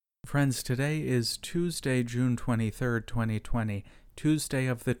Friends, today is Tuesday, June 23rd, 2020, Tuesday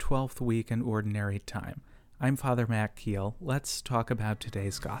of the 12th week in Ordinary Time. I'm Father Matt Keel. Let's talk about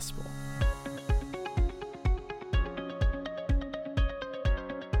today's Gospel.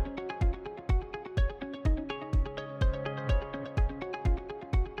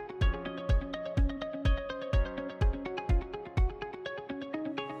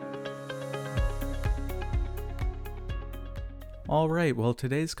 All right, well,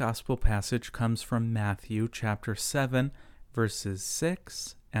 today's Gospel passage comes from Matthew chapter 7, verses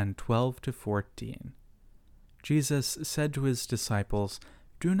 6 and 12 to 14. Jesus said to his disciples,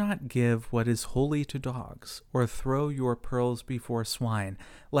 "Do not give what is holy to dogs, or throw your pearls before swine,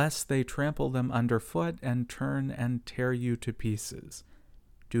 lest they trample them underfoot and turn and tear you to pieces.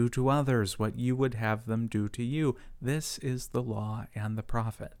 Do to others what you would have them do to you. This is the law and the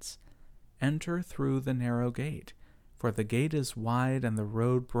prophets. Enter through the narrow gate. For the gate is wide and the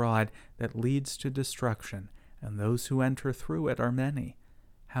road broad that leads to destruction, and those who enter through it are many.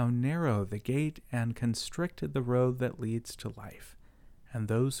 How narrow the gate and constricted the road that leads to life, and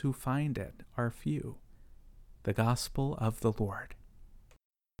those who find it are few." The Gospel of the Lord.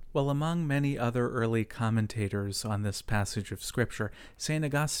 Well, among many other early commentators on this passage of Scripture, St.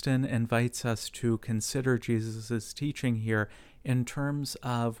 Augustine invites us to consider Jesus' teaching here in terms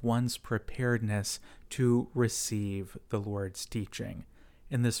of one's preparedness to receive the Lord's teaching.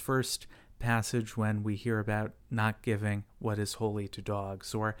 In this first passage, when we hear about not giving what is holy to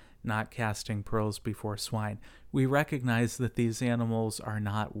dogs or not casting pearls before swine, we recognize that these animals are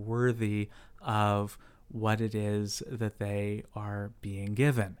not worthy of what it is that they are being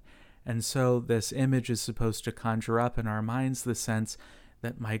given. And so this image is supposed to conjure up in our minds the sense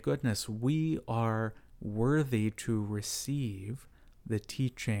that, my goodness, we are worthy to receive the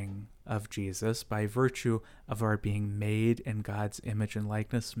teaching of Jesus by virtue of our being made in God's image and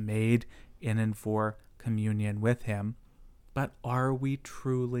likeness, made in and for communion with Him. But are we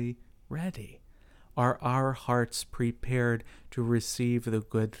truly ready? Are our hearts prepared to receive the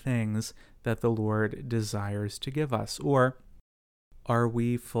good things that the Lord desires to give us? Or are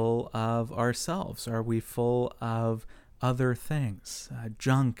we full of ourselves? Are we full of other things,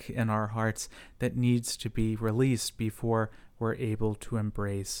 junk in our hearts that needs to be released before we're able to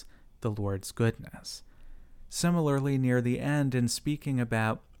embrace the Lord's goodness? Similarly, near the end, in speaking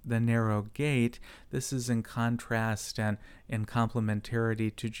about the narrow gate, this is in contrast and in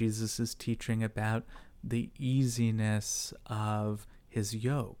complementarity to Jesus' teaching about the easiness of his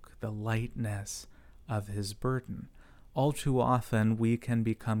yoke, the lightness of his burden. All too often, we can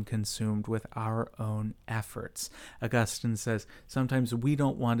become consumed with our own efforts. Augustine says sometimes we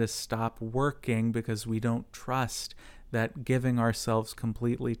don't want to stop working because we don't trust that giving ourselves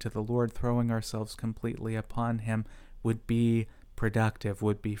completely to the Lord, throwing ourselves completely upon Him, would be productive,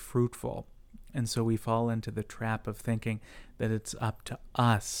 would be fruitful. And so we fall into the trap of thinking that it's up to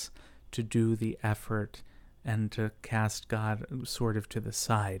us to do the effort and to cast God sort of to the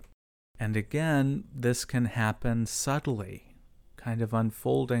side. And again, this can happen subtly, kind of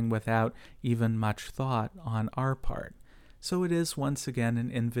unfolding without even much thought on our part. So it is once again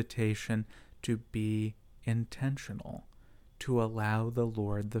an invitation to be intentional, to allow the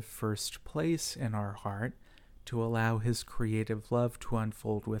Lord the first place in our heart, to allow His creative love to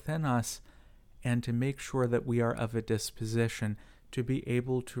unfold within us, and to make sure that we are of a disposition to be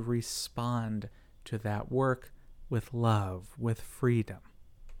able to respond to that work with love, with freedom.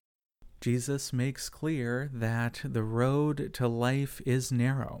 Jesus makes clear that the road to life is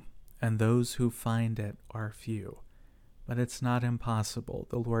narrow, and those who find it are few. But it's not impossible.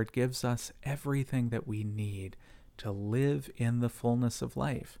 The Lord gives us everything that we need to live in the fullness of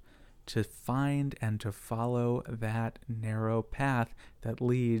life, to find and to follow that narrow path that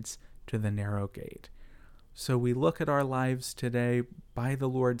leads to the narrow gate. So we look at our lives today by the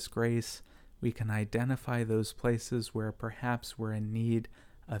Lord's grace. We can identify those places where perhaps we're in need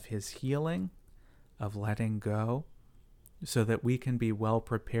of His healing, of letting go, so that we can be well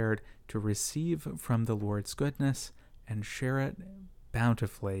prepared to receive from the Lord's goodness and share it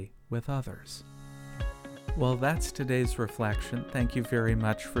bountifully with others. Well, that's today's reflection. Thank you very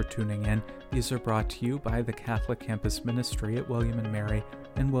much for tuning in. These are brought to you by the Catholic Campus Ministry at William & Mary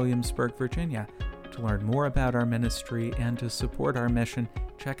in Williamsburg, Virginia. To learn more about our ministry and to support our mission,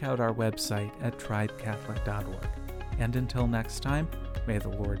 check out our website at tribecatholic.org. And until next time, may the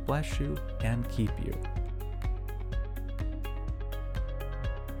Lord bless you and keep you.